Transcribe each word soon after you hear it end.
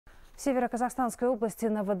В Северо-Казахстанской области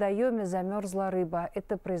на водоеме замерзла рыба.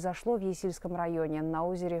 Это произошло в Есильском районе на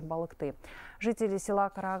озере Балыкты. Жители села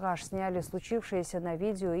Караагаш сняли случившееся на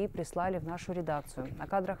видео и прислали в нашу редакцию. На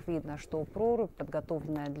кадрах видно, что прорубь,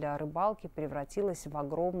 подготовленная для рыбалки, превратилась в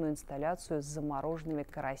огромную инсталляцию с замороженными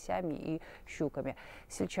карасями и щуками.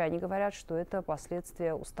 Сельчане говорят, что это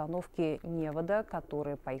последствия установки невода,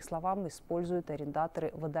 которые, по их словам, используют арендаторы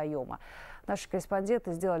водоема. Наши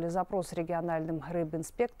корреспонденты сделали запрос региональным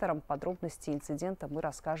рыбинспекторам. Подробности инцидента мы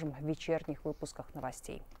расскажем в вечерних выпусках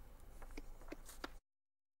новостей.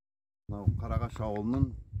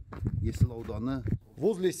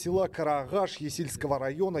 Возле села Караагаш Есильского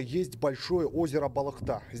района есть большое озеро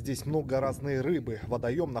Балыкта. Здесь много разной рыбы.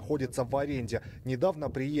 Водоем находится в аренде. Недавно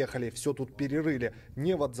приехали, все тут перерыли.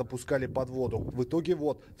 Невод запускали под воду. В итоге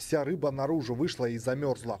вот, вся рыба наружу вышла и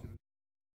замерзла.